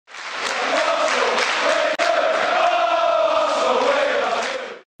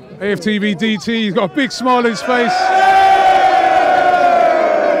AFTV DT, he's got a big smile on his face.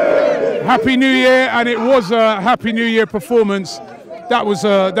 Happy New Year, and it was a Happy New Year performance. That was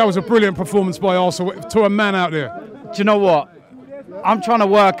a brilliant performance by Arsenal to a man out there. Do you know what? I'm trying to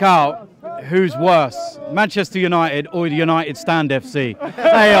work out who's worse, Manchester United or the United Stand FC.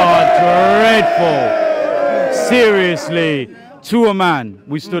 They are dreadful. Seriously, to a man,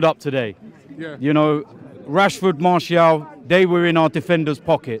 we stood up today. Yeah. You know, Rashford, Martial, they were in our defenders'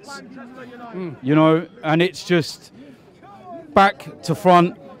 pockets. You know, and it's just back to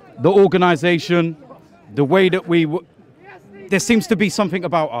front, the organisation, the way that there seems to be something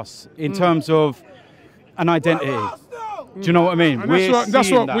about us in terms of an identity. Do you know what I mean? That's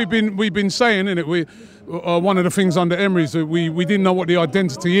what we've been saying, isn't it? One of the things under Emery is that we didn't know what the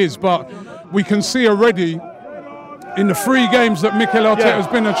identity is, but we can see already in the 3 games that Mikel Arteta has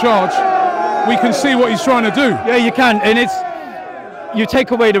been in charge, we can see what he's trying to do. Yeah, you can, and you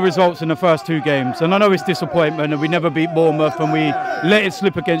take away the results in the first 2 games, and I know it's disappointment, and we never beat Bournemouth, and we let it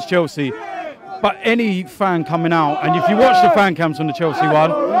slip against Chelsea. But any fan coming out, and if you watch the fan cams on the Chelsea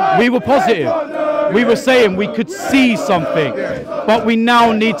one, we were positive. We were saying we could see something, but we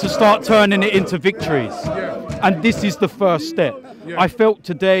now need to start turning it into victories. And this is the first step. I felt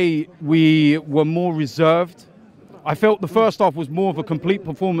today we were more reserved. I felt the first half was more of a complete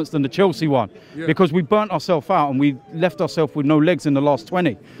performance than the Chelsea one, because we burnt ourselves out and we left ourselves with no legs in the last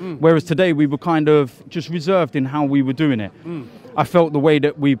 20. Whereas today we were kind of just reserved in how we were doing it. I felt the way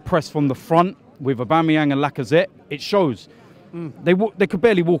that we pressed from the front with Aubameyang and Lacazette, it shows. They could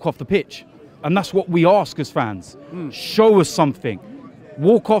barely walk off the pitch. And that's what we ask as fans. Show us something.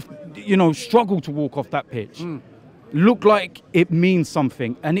 Walk off, you know, struggle to walk off that pitch. Look like it means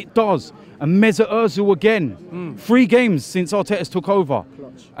something, and it does. And Mesut Ozil again. 3 games since Arteta's took over.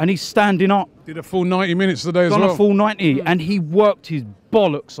 And he's standing up. Did a full 90 minutes today as well. Done a full 90, and he worked his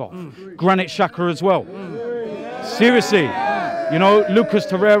bollocks off. Granit Xhaka as well. Seriously. You know, Lucas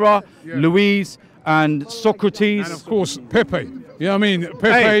Torreira, Luis, and Socrates. And of course, Pepe. You know what I mean? Pepe.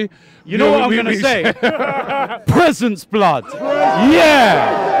 Hey, you know what I'm going to say? Presence blood.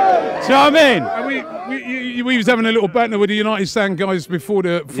 Yeah. Do you know what I mean? And we was having a little banter with the United Stand guys before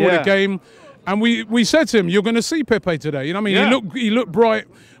the game. And we said to him, you're going to see Pepe today. You know what I mean? He looked bright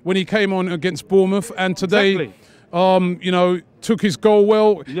when he came on against Bournemouth. And today, you know, took his goal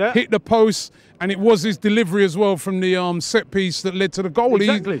well, hit the post. And it was his delivery as well from the set piece that led to the goal.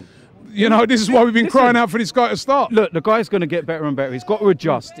 Exactly. You know, this is why we've been crying out for this guy to start. Look, the guy's going to get better and better. He's got to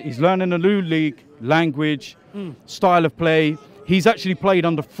adjust. He's learning a new league, language, style of play. He's actually played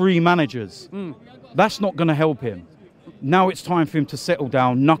under 3 managers. That's not going to help him. Now it's time for him to settle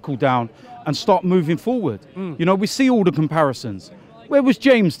down, knuckle down, and start moving forward. You know, we see all the comparisons. Where was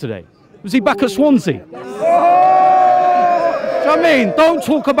James today? Was he back at Swansea? Do you know what I mean? Don't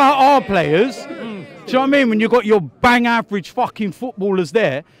talk about our players. Do you know what I mean? When you've got your bang average fucking footballers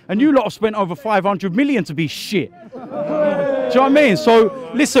there, and you lot have spent over 500 million to be shit. Do you know what I mean?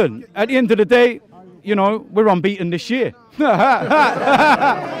 So, listen, at the end of the day, you know, we're unbeaten this year. So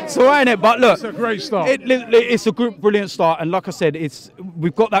ain't it? But look, it's a great start. It's a brilliant start, and like I said,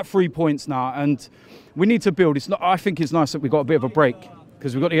 we've got that 3 points now, and we need to build. I think it's nice that we got a bit of a break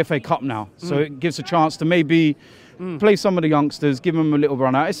because we've got the FA Cup now, so it gives a chance to maybe play some of the youngsters, give them a little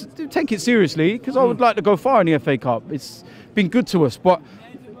run out. Take it seriously, because I would like to go far in the FA Cup. It's been good to us, but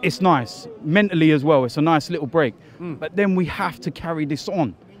it's nice mentally as well. It's a nice little break, but then we have to carry this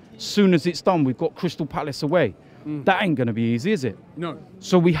on. As soon as it's done, we've got Crystal Palace away. That ain't going to be easy, is it? No.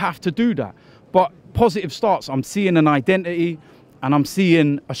 So we have to do that. But positive starts. I'm seeing an identity, and I'm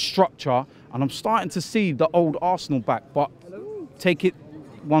seeing a structure, and I'm starting to see the old Arsenal back. But take it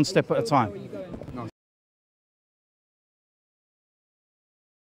one step at a time.